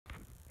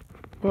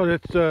Well,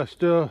 it's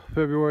still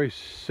February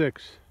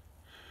 6th,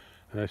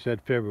 and I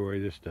said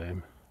February this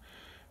time.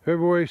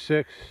 February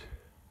 6th,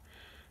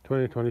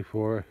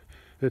 2024.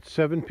 It's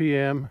 7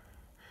 p.m.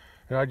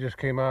 and I just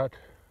came out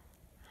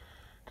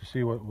to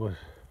see what was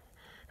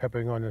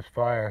happening on this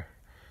fire.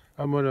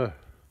 I'm gonna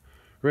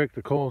rake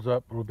the coals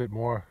up a little bit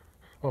more.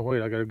 Oh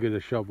wait, I gotta get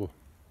a shovel.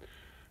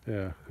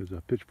 Yeah, because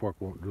a pitchfork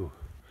won't do.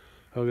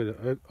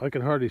 I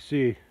can hardly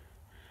see,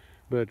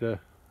 but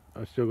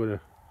I'm still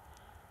gonna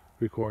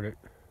record it.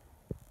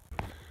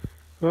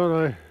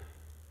 Well, I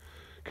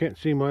can't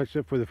see much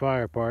except for the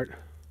fire part,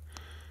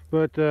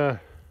 but I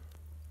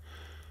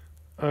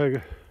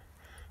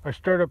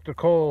stirred up the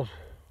coals.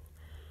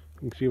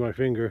 You can see my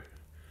finger.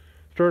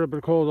 Stirred up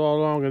the coals all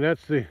along, and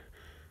that's the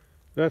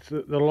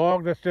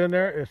log that's in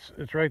there.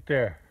 It's right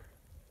there.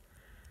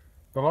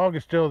 The log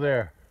is still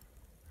there.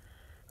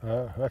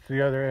 That's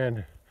the other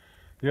end.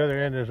 The other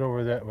end is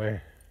over that way.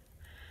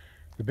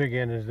 The big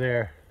end is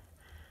there,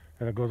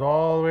 and it goes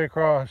all the way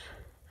across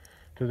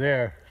to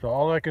there. So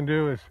all I can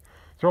do is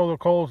throw the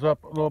coals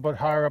up a little bit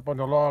higher up on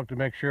the log to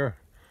make sure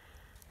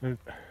it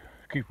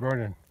keeps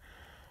burning.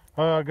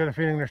 I got a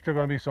feeling there's still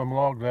going to be some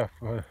log left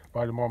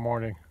by tomorrow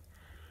morning,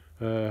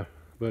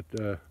 but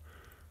I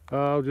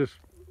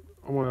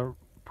want to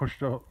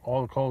push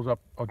all the coals up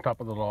on top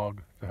of the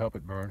log to help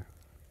it burn.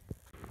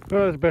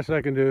 Well, that's the best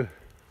I can do.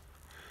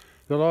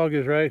 The log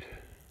is right.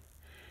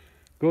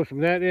 Goes from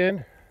that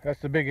end. That's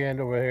the big end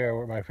over here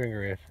where my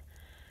finger is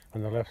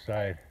on the left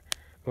side.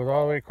 Goes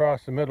all the way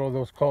across the middle of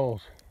those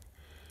coals,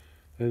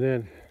 and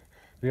then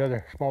the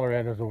other smaller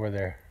end is over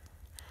there.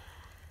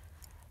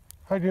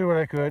 I did what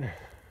I could.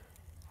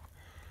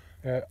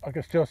 I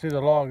can still see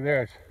the log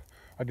there.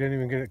 I didn't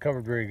even get it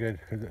covered very good,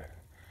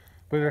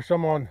 but there's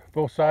some on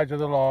both sides of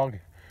the log,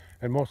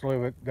 and mostly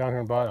of it down here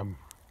on the bottom.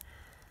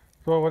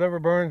 So whatever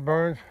burns,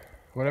 burns.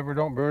 Whatever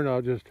don't burn,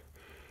 I'll just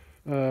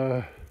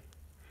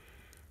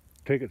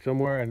take it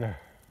somewhere and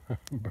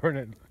burn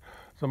it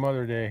some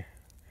other day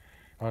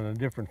on a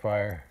different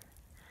fire.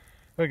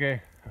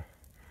 Okay,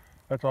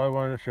 that's all I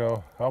wanted to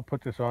show. I'll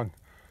put this on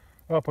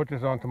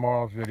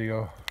tomorrow's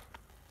video.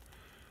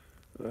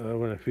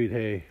 When I feed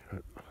hay,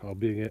 I'll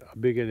be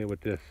in it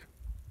with this.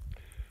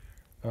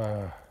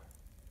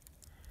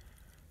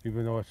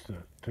 Even though it's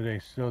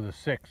today's still the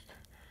 6th,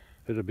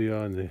 it'll be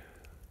on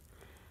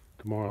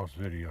tomorrow's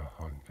video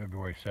on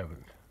February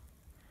 7th.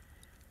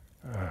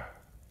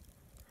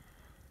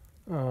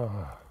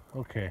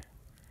 Okay.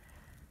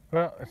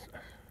 Well,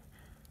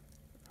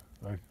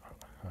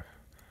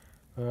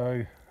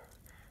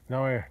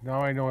 now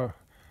I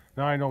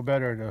know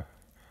better.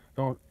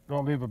 Don't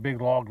leave a big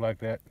log like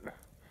that.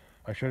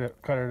 I should have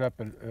cut it up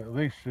at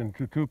least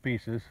into 2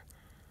 pieces.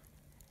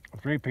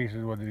 3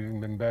 pieces would have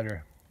even been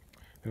better.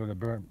 It would have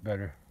burnt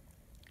better.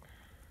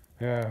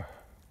 Yeah.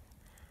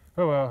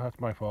 Oh well, that's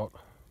my fault.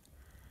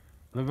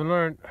 Live and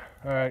learn.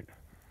 All right.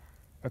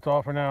 That's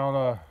all for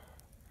now.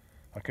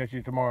 I'll catch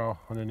you tomorrow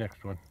on the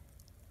next one.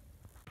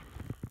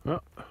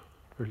 Well,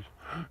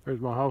 there's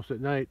my house at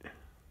night.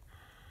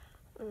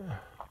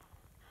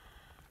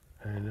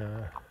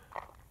 And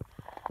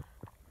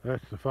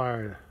that's the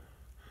fire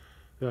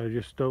that I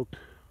just stoked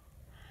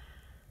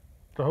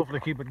to hopefully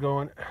keep it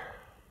going.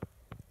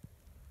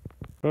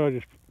 Well, I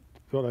just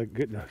felt like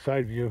getting a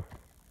side view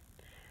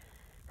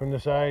from the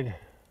side.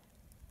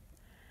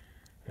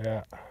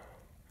 Yeah.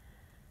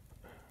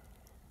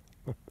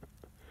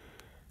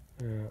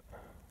 Yeah.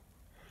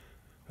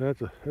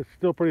 It's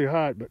still pretty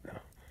hot,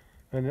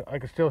 and I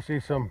can still see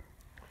some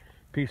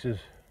pieces,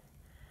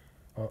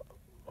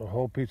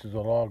 whole pieces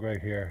of log right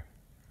here.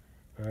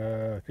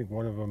 I think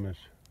one of them is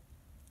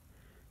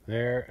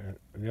there,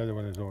 and the other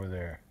one is over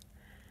there.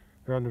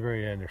 They're on the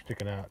very end. They're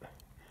sticking out.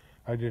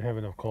 I didn't have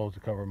enough coals to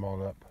cover them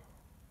all up.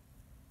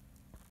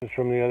 It's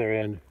from the other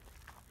end,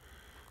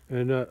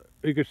 and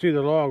you can see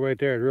the log right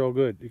there. It's real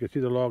good. You can see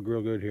the log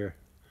real good here.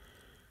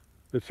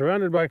 It's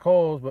surrounded by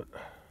coals, but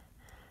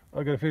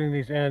I got a feeling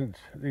these ends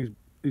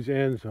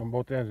on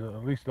both ends,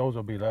 at least those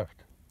will be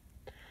left.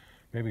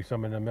 Maybe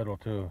some in the middle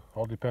too.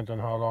 All depends on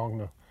how long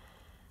the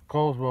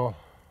coals will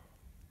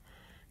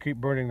keep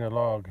burning the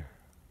log.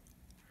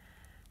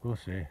 We'll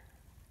see.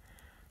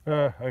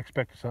 I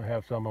expect to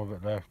have some of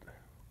it left,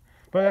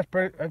 but that's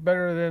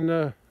better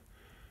than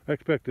I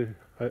expected.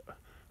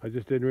 I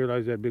just didn't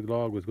realize that big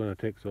log was going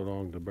to take so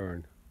long to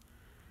burn,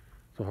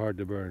 so hard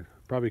to burn.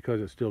 Probably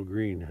because it's still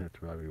green. That's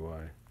probably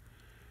why.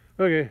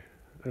 Okay,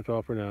 that's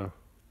all for now.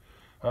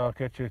 I'll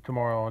catch you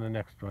tomorrow on the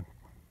next one,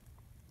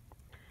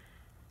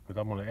 because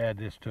I'm going to add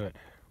this to it.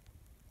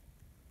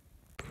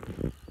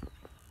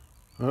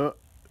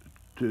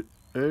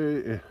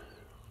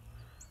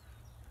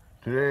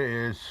 Today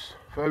is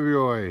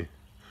February.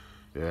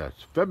 Yeah,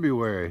 it's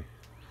February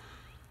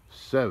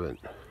 7th,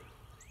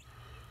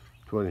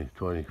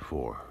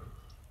 2024.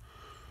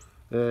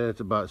 And it's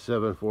about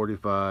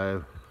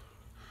 7:45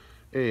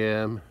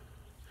 a.m.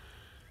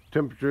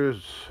 Temperature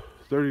is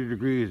 30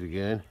 degrees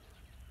again.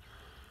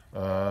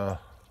 But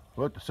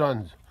the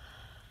sun's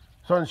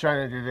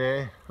shining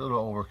today. A little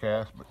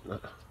overcast, but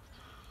at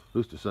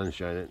least the sun's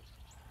shining.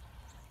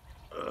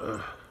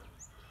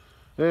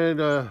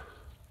 And I'm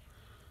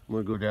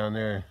gonna go down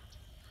there and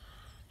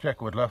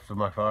check what's left of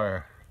my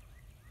fire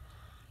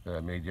that I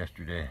made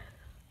yesterday.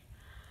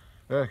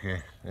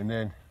 Okay, and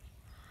then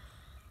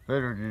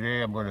later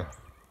today I'm gonna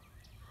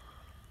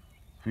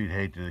feed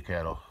hay to the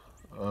cattle.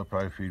 I'll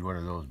probably feed one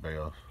of those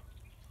bales.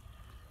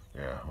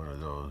 Yeah, one of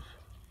those.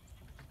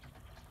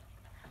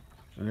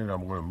 And then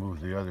I'm gonna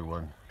move the other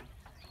one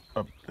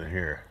up to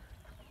here.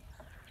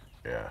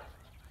 Yeah,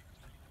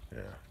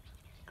 yeah.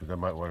 Because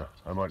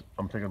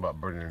I'm thinking about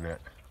burning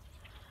that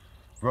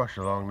brush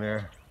along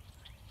there.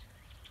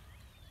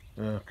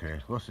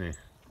 Okay, we'll see.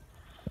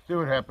 See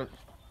what happens.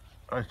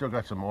 I still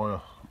got some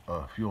oil,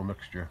 fuel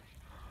mixture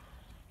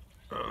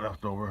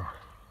left over.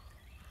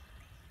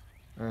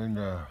 And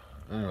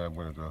anyway, I'm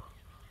gonna go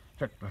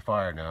check the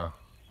fire now.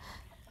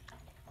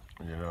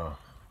 You know,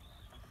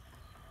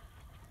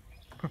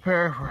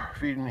 prepare for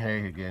feeding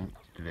hay again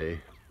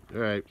today. All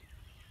right,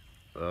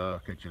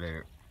 catch you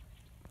later.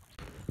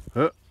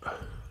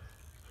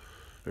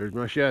 There's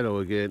my shadow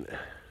again.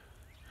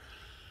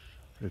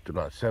 It's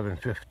about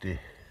 7:50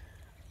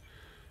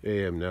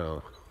 a.m.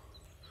 now,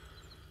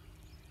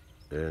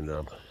 and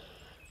I'm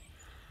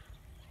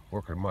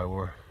walking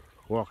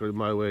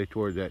my way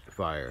toward that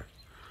fire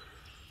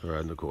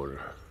around the corner.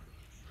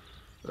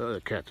 Oh,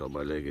 the cat's on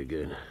my leg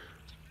again.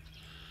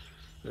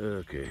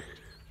 Okay,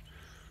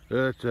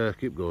 let's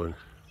keep going.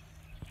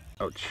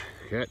 Ouch,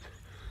 cat.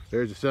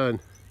 There's the sun.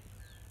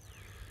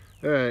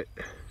 All right,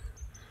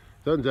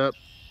 sun's up.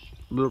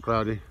 A little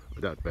cloudy,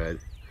 but not bad.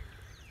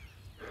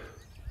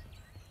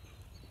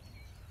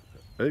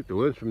 I think the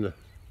wind's from the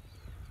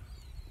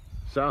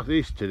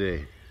southeast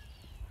today.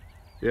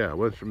 Yeah,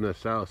 wind's from the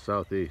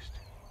southeast.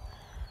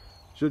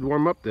 Should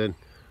warm up then.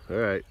 All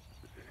right,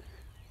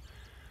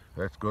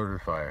 let's go to the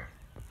fire.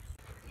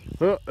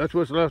 Well, that's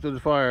what's left of the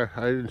fire.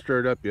 I didn't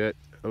stir it up yet.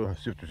 I'll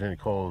see if there's any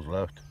coals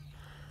left.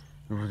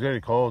 If there's any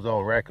coals,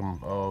 I'll rack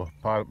them. I'll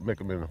make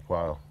them in a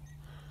pile,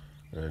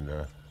 and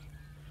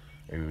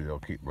maybe they'll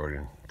keep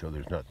burning until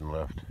there's nothing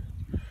left.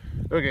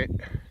 Okay,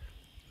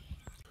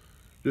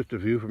 just a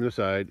view from the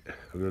side,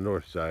 from the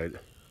north side.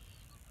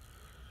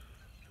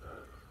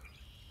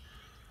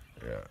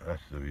 Yeah,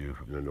 that's the view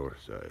from the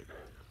north side.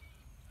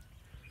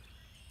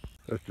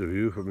 That's the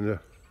view from the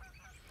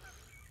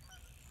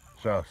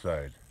south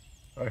side.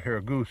 I hear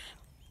a goose.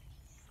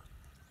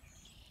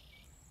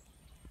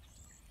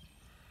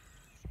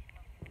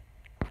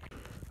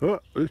 Well,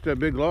 at least that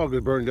big log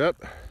is burned up.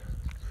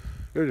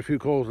 There's a few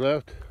coals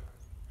left,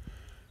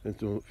 and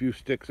a few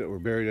sticks that were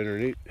buried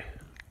underneath.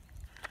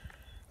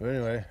 But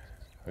anyway,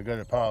 I got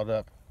it piled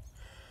up.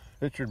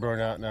 It should burn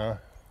out now.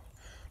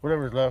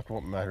 Whatever's left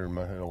won't matter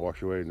much. It'll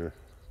wash away in the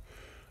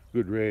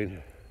good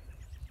rain.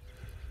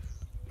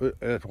 But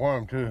it's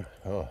warm too.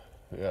 Oh,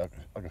 yeah,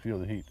 I can feel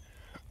the heat.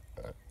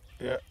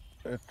 Yeah,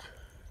 it's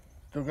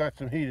still got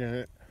some heat in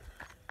it.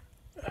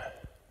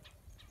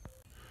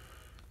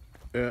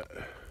 Yeah.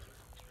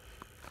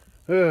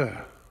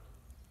 At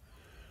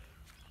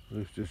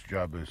least this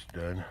job is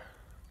done.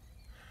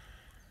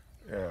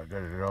 Yeah, I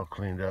got it all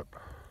cleaned up.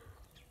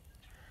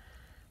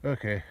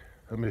 Okay,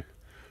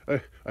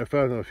 I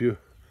found a few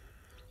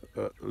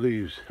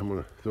leaves. I'm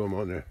gonna throw them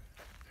on there.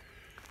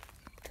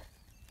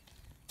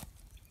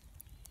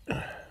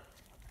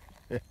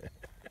 Yeah,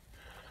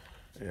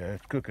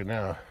 it's cooking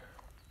now.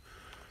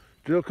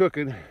 Still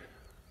cooking.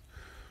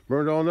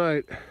 Burned all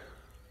night.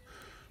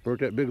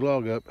 Burnt that big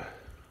log up.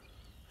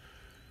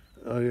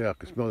 Oh yeah, I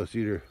can smell the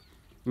cedar.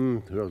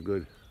 It smells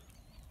good.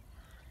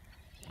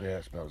 Yeah,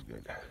 it smells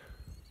good.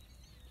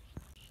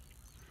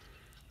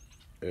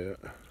 Yeah.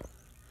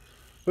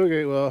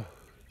 Okay, well,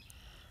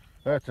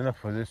 that's enough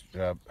for this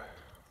job.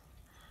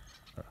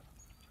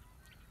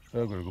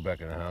 I'm gonna go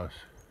back in the house.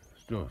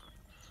 Still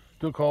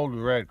cold to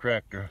ride a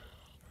tractor,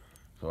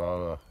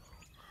 so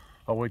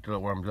I'll wait till it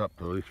warms up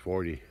to at least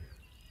 40.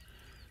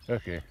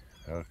 Okay,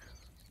 I'll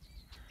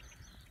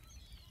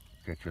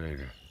catch you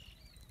later.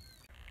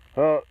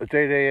 Well, it's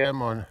 8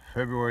 a.m. on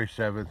February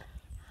 7th,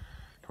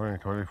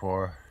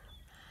 2024,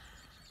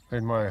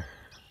 and my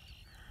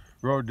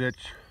road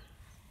ditch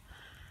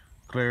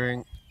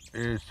tree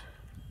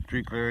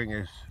clearing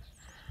is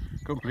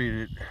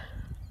completed.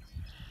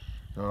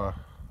 So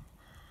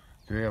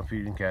today I'm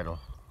feeding cattle.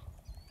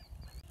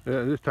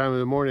 Yeah, this time of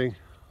the morning,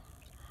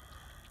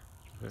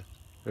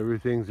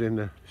 everything's in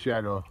the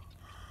shadow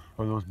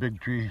of those big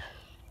trees.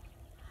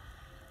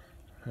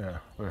 Yeah,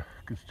 but I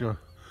can still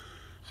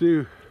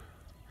see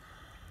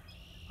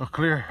a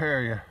clear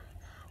area.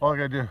 All I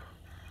gotta do,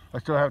 I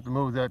still have to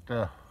move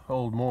that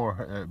old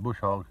mower, bush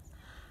hog,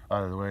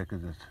 out of the way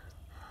because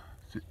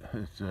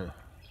it's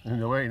in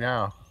the way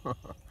now.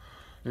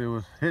 It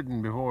was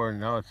hidden before and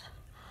now it's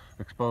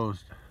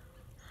exposed.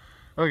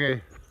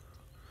 Okay,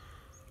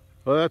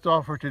 well that's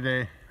all for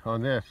today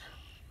on this.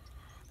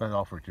 Not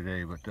all for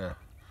today, but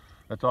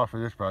that's all for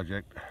this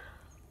project,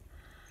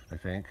 I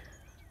think.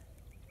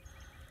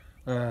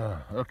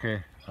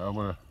 Okay, I'm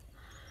gonna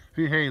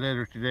feed hay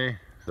later today,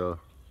 so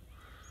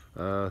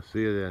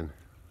see you then.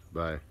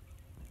 Bye.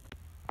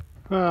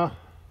 Well,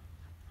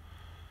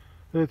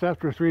 It's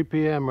after 3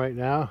 p.m. right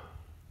now.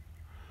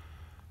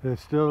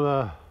 It's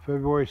still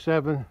February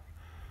 7,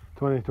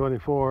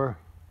 2024.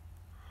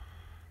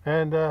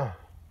 And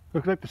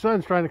looks like the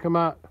sun's trying to come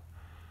out.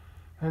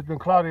 It's been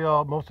cloudy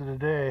most of the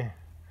day.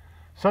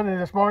 Sunny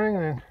this morning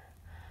and then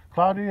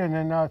cloudy, and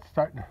then now it's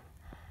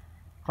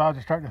clouds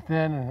are starting to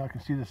thin and I can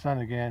see the sun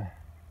again.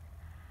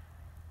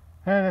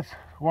 And it's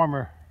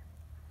warmer.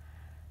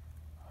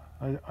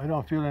 I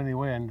don't feel any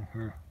wind,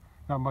 or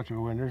not much of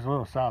a wind. There's a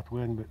little south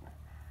wind, but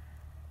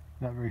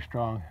not very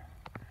strong.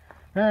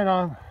 And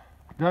I'm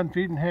done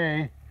feeding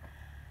hay.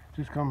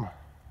 Just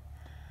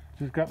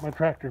got my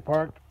tractor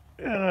parked,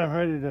 and I'm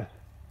ready to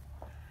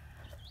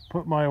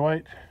put my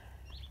white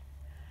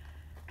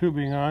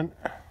tubing on.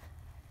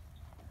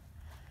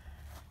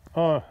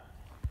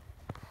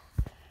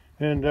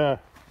 And the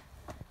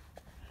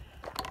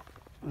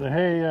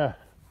hay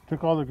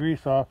took all the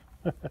grease off.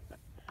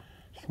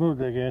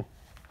 Smoothed it again.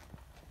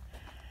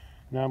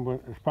 Now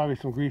there's probably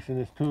some grease in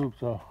this tube,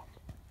 so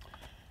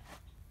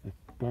it's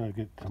gonna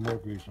get some more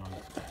grease on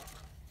it,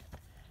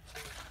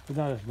 but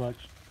not as much.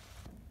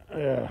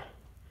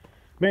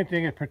 Main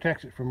thing, it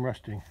protects it from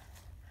rusting,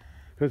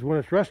 because when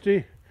it's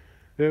rusty,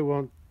 it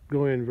won't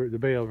go in the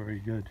bale very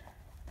good.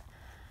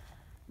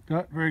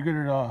 Not very good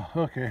at all.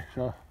 Okay,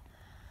 so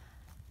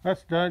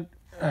that's done.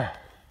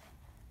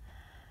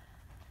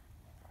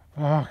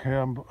 Okay,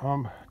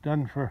 I'm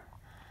done for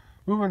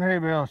moving hay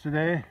bales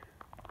today.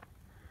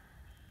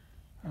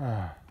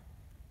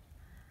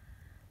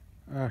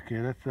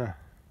 Okay, that's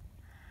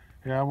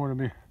yeah, I'm gonna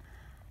be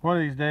one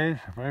of these days,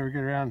 if I ever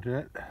get around to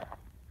it.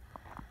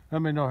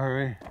 I'm in no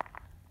hurry.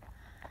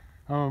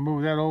 I'm gonna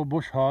move that old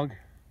bush hog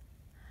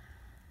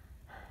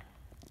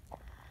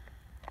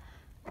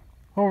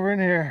over in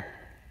here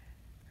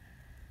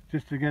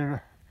just to get it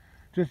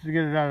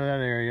out of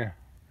that area.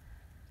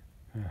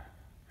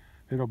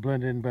 It'll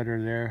blend in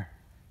better there.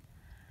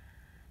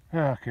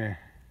 Okay,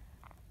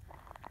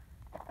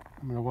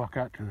 I'm gonna walk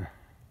out to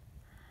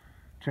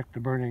check the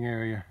burning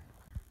area.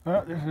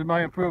 Well, this is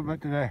my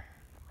improvement today.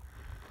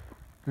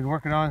 Been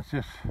working on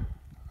since,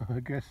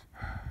 I guess,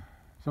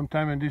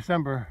 sometime in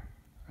December,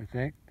 I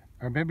think,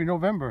 or maybe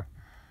November.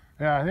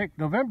 Yeah, I think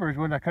November is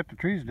when I cut the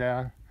trees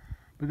down,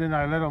 but then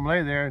I let them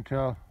lay there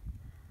until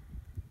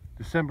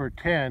December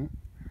 10.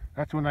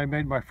 That's when I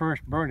made my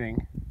first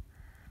burning.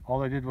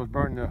 All I did was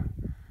burn the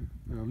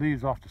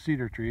leaves off the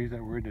cedar trees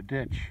that were in the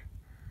ditch.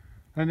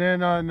 And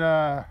then on,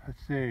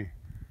 let's see,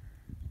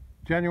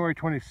 January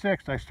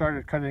 26th, I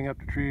started cutting up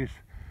the trees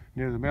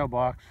near the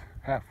mailbox,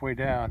 halfway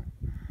down.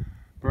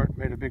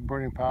 Made a big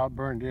burning pile,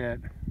 burned it.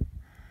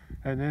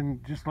 And then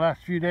just the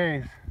last few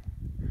days,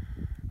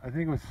 I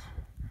think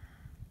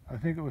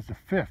it was the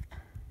 5th,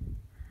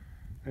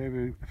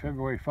 maybe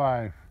February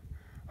 5,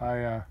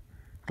 I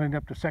cleaned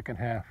up the second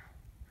half.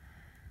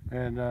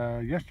 And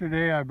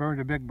yesterday I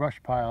burned a big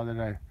brush pile that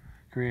I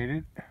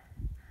created,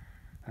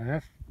 and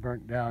that's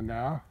burnt down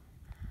now.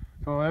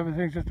 So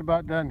everything's just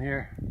about done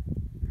here.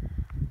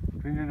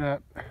 Cleaned it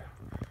up.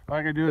 All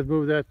I gotta do is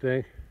move that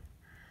thing,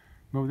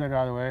 move that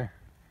out of the way.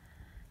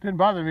 Didn't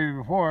bother me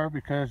before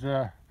because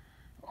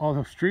all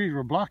those trees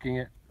were blocking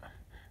it,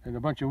 and a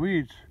bunch of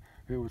weeds.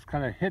 It was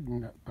kind of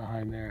hidden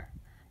behind there,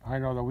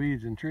 behind all the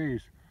weeds and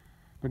trees.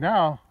 But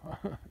now,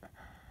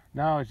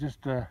 now it's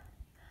just it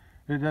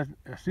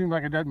seems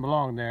like it doesn't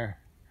belong there,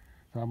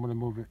 so I'm gonna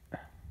move it.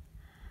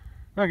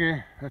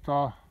 Okay, that's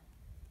all.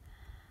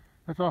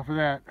 That's all for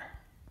that.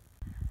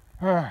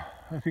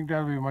 I think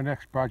that'll be my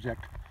next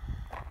project.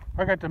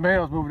 I got the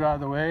males moved out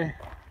of the way,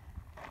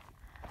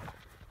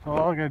 so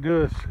all I gotta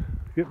do is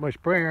get my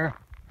sprayer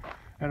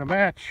and a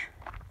match,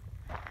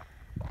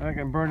 and I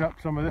can burn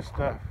up some of this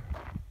stuff.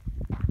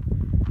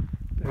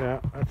 Yeah,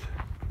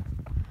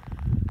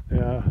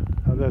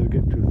 I'll let it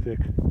get too thick.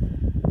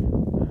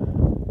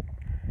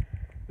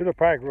 It'll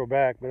probably grow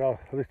back, but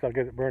at least I'll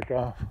get it burnt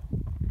off.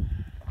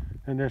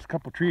 And there's a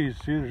couple trees.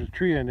 See, there's a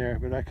tree in there,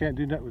 but I can't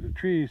do that with the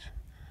trees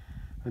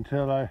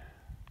until I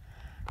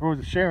Rose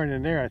of Sharon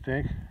in there, I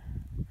think.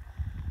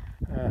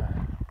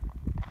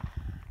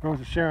 Rose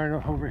of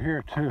Sharon over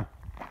here too.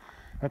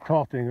 That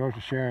tall thing, Rose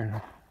of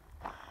Sharon.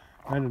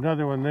 And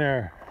another one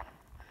there.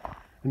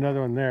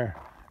 Another one there.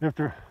 If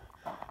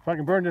I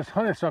can burn this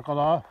honeysuckle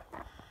off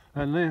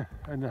and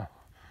the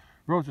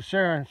Rose of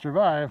Sharon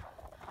survive,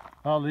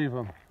 I'll leave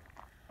them.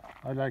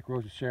 I like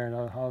Rose of Sharon.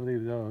 I'll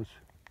leave those.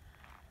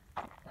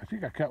 I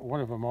think I cut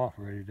one of them off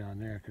already down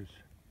there because.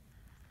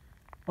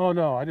 Oh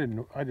no, I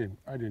didn't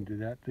do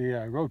that.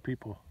 The road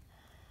people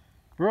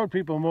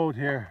mowed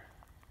here.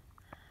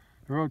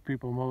 The road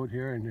people mowed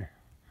here, and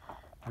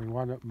they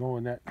wound up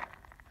mowing that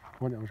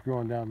one that was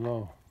growing down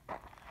low.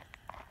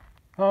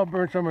 I'll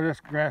burn some of this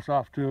grass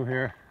off too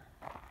here.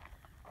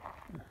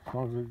 As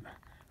long as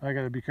I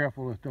got to be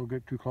careful that don't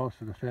get too close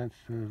to the fence.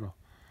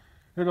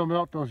 It'll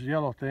melt those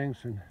yellow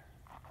things, and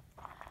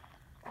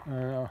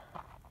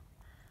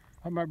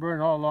I might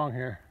burn all along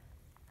here.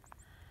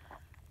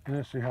 And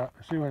let's see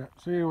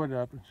what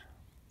happens.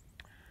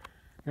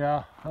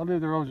 Yeah, I'll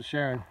leave the Rose of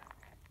Sharon,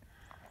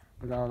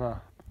 but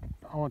I'll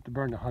I want to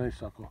burn the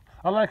honeysuckle.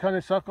 I like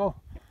honeysuckle.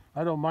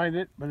 I don't mind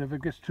it, but if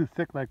it gets too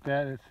thick like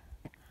that,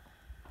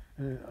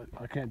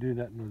 I can't do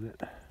nothing with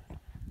it.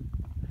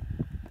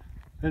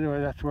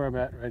 Anyway, that's where I'm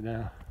at right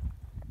now.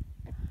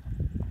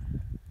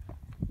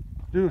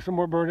 Do some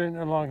more burning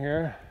along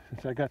here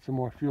since I got some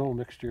more fuel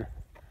mixture.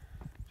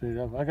 So, you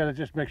know, I gotta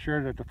just make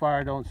sure that the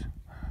fire don't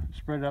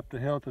spread up the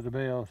hill to the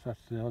bales.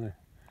 That's the only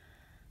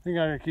thing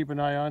I gotta keep an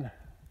eye on.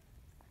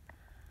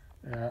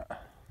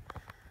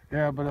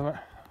 Yeah, but if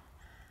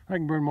I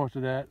can burn most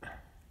of that.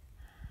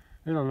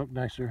 It'll look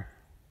nicer.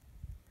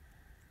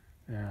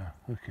 Yeah,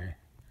 okay.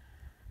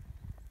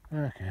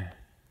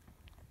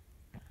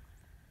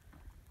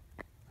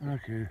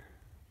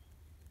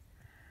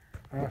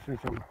 Since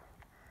I'm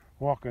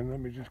walking, let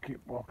me just keep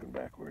walking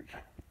backwards.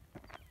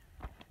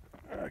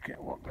 I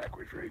can't walk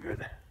backwards very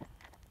good.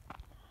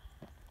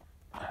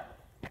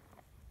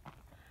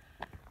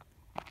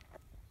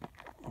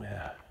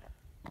 Yeah.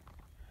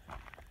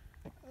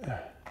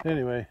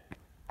 Anyway,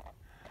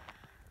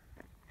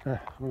 I'm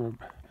gonna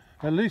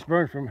at least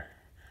burn from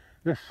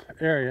this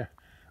area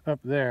up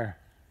there,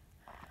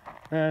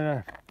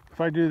 and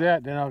if I do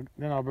that, then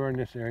I'll burn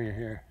this area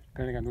here,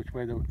 depending on which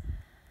way the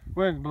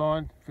wind's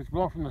blowing. If it's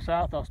blowing from the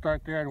south, I'll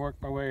start there and work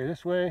my way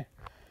this way.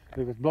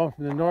 If it's blowing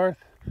from the north,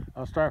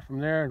 I'll start from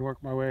there and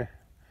work my way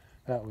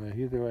that way.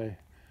 Either way,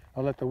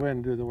 I'll let the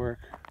wind do the work.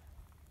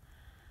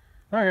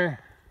 Okay.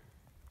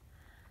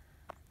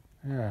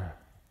 Yeah.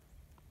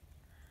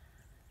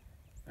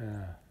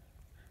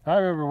 I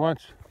remember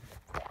once,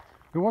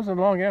 it wasn't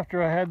long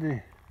after I had the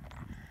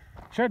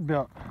shed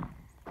built.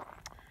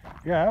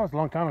 Yeah, that was a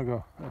long time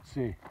ago. Let's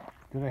see.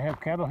 Did I have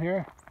cattle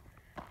here?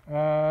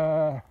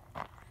 I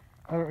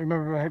don't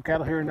remember if I had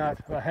cattle here or not.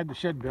 I had the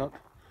shed built.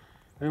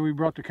 Then we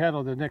brought the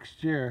cattle the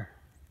next year.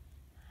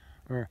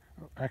 Or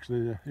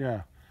actually,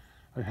 yeah.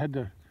 I had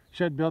the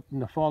shed built in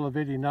the fall of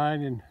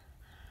 '89,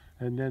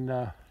 and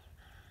then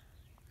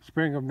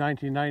spring of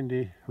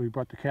 1990 we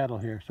brought the cattle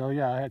here. So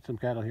yeah, I had some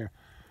cattle here.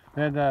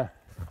 And I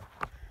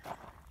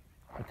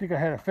think I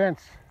had a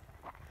fence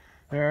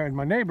there, and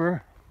my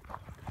neighbor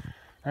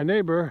had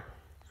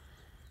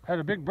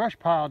a big brush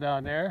pile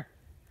down there,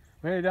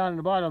 way down in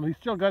the bottom. He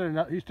still got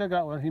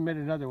one. He made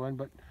another one,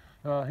 but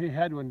he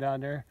had one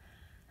down there,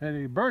 and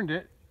he burned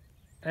it,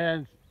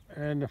 and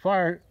the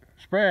fire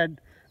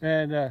spread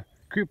and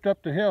creeped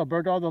up the hill,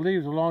 burned all the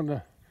leaves along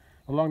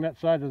that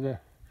side of the,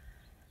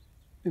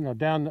 you know,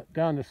 down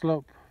the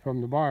slope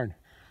from the barn.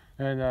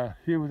 And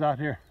he was out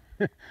here.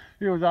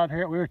 He was out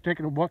here. We were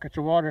taking buckets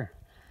of water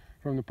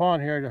from the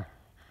pond here to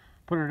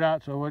put it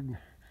out so it wouldn't.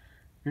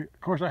 Of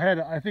course,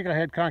 I think I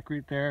had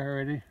concrete there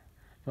already,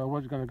 so I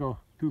wasn't going to go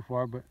too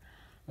far. But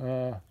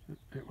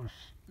it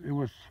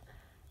was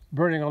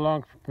burning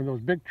along from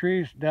those big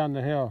trees down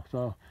the hill.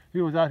 So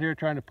he was out here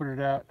trying to put it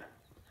out,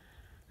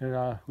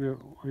 and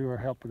we were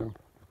helping him.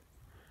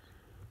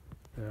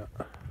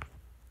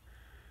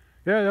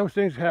 Yeah, those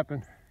things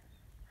happen,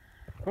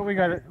 but we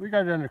got it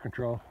under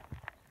control.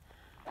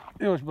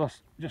 It was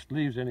just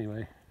leaves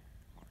anyway.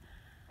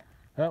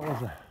 That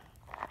was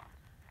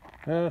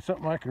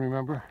something I can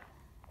remember.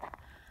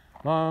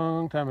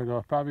 Long time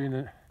ago, probably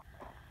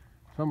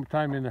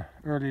sometime in the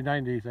early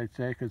 90s, I'd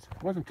say, because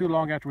it wasn't too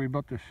long after we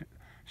built the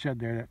shed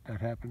there that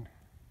happened.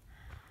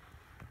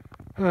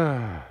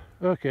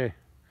 Okay.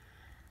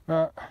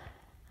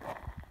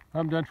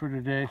 I'm done for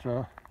today,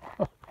 so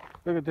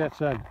look at that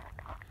sun.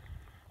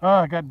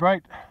 Oh, it got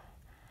bright.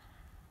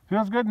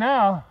 Feels good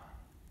now.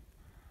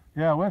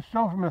 Yeah, wind's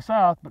still from the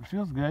south, but it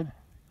feels good.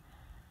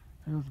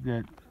 Feels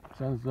good.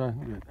 Sun's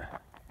good.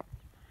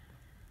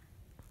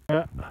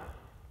 Yeah.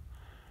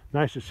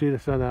 Nice to see the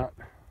sun out.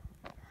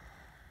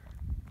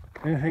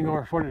 Anything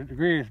over 40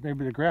 degrees,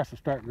 maybe the grass will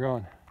start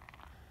growing.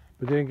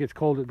 But then it gets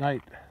cold at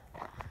night.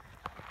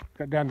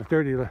 Got down to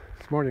 30 this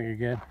morning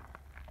again.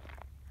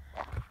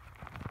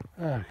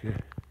 Okay.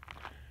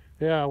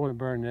 Yeah, I want to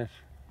burn this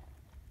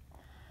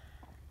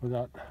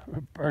without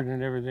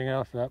burning everything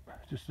else up.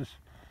 Just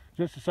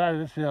the side of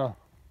this hill,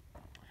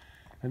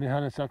 and the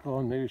honeysuckle,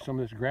 and maybe some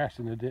of this grass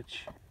in the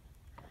ditch,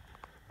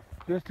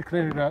 just to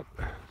clean it up.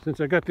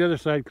 Since I got the other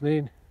side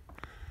clean,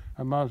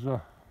 I might as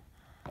well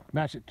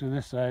match it to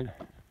this side,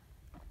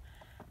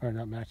 or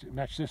not match it,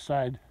 match this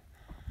side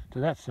to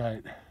that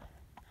side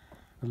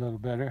a little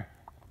better.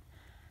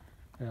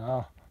 Yeah,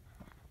 I'll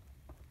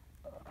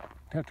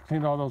have to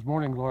clean all those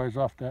morning glories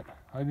off that.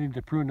 I need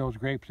to prune those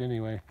grapes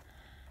anyway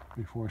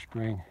before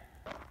spring.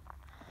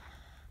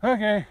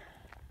 Okay.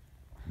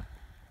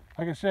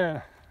 Like I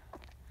said,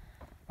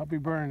 I'll be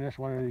burning this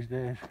one of these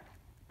days.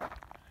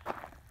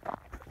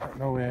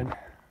 No wind.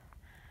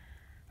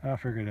 I'll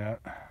figure it out.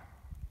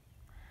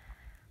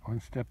 One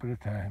step at a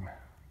time.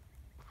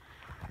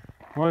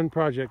 One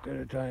project at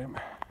a time.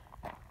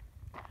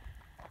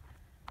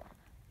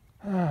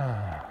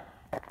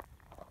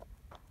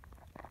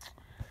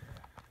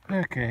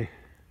 Okay.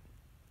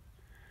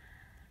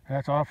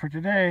 That's all for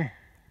today.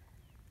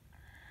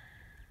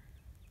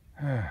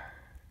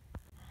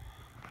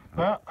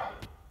 Well,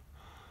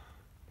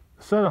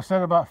 the sun will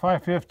set about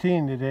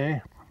 5:15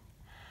 today.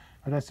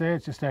 What did I say?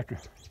 It's just after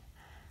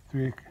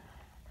 3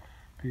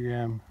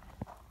 p.m.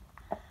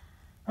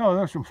 Oh,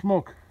 there's some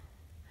smoke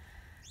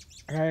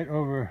right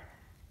over.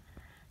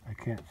 I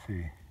can't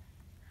see.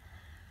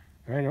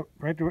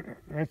 Right there.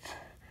 That's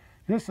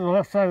just to the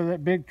left side of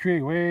that big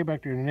tree, way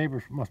back there. The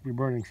neighbors must be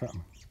burning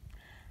something.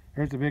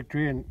 There's the big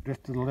tree, and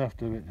just to the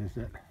left of it is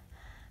that.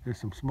 There's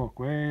some smoke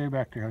way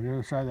back there on the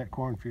other side of that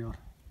cornfield.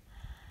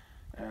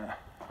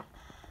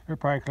 They're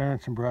probably clearing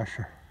some brush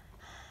or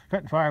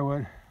cutting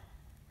firewood.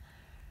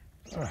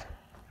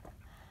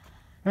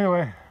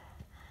 Anyway,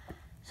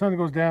 sun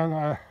goes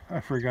down. I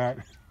forgot.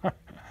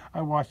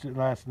 I watched it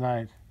last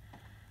night.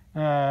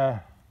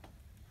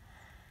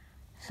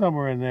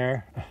 Somewhere in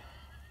there.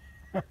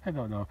 I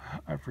don't know.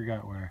 I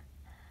forgot where.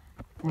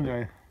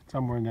 Anyway,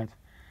 somewhere in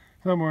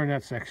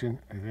that section,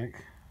 I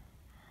think.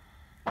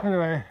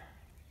 Anyway,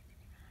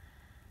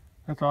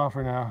 that's all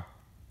for now.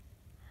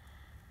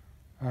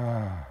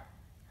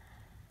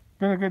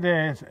 Been a good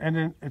day. It's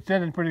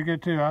ending pretty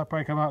good too. I'll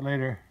probably come out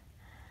later.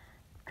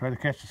 Try to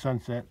catch the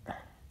sunset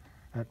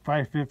at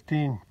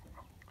 5:15.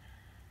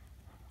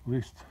 At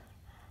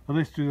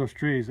least through those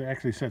trees. It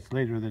actually sets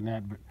later than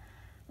that, but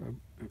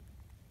the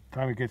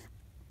time it gets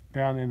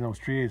down in those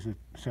trees, it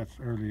sets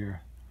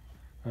earlier,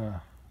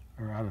 or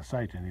out of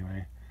sight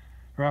anyway.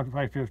 Around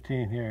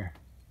 5:15 here.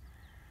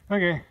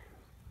 Okay.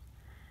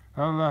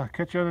 I'll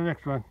catch you on the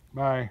next one.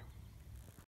 Bye.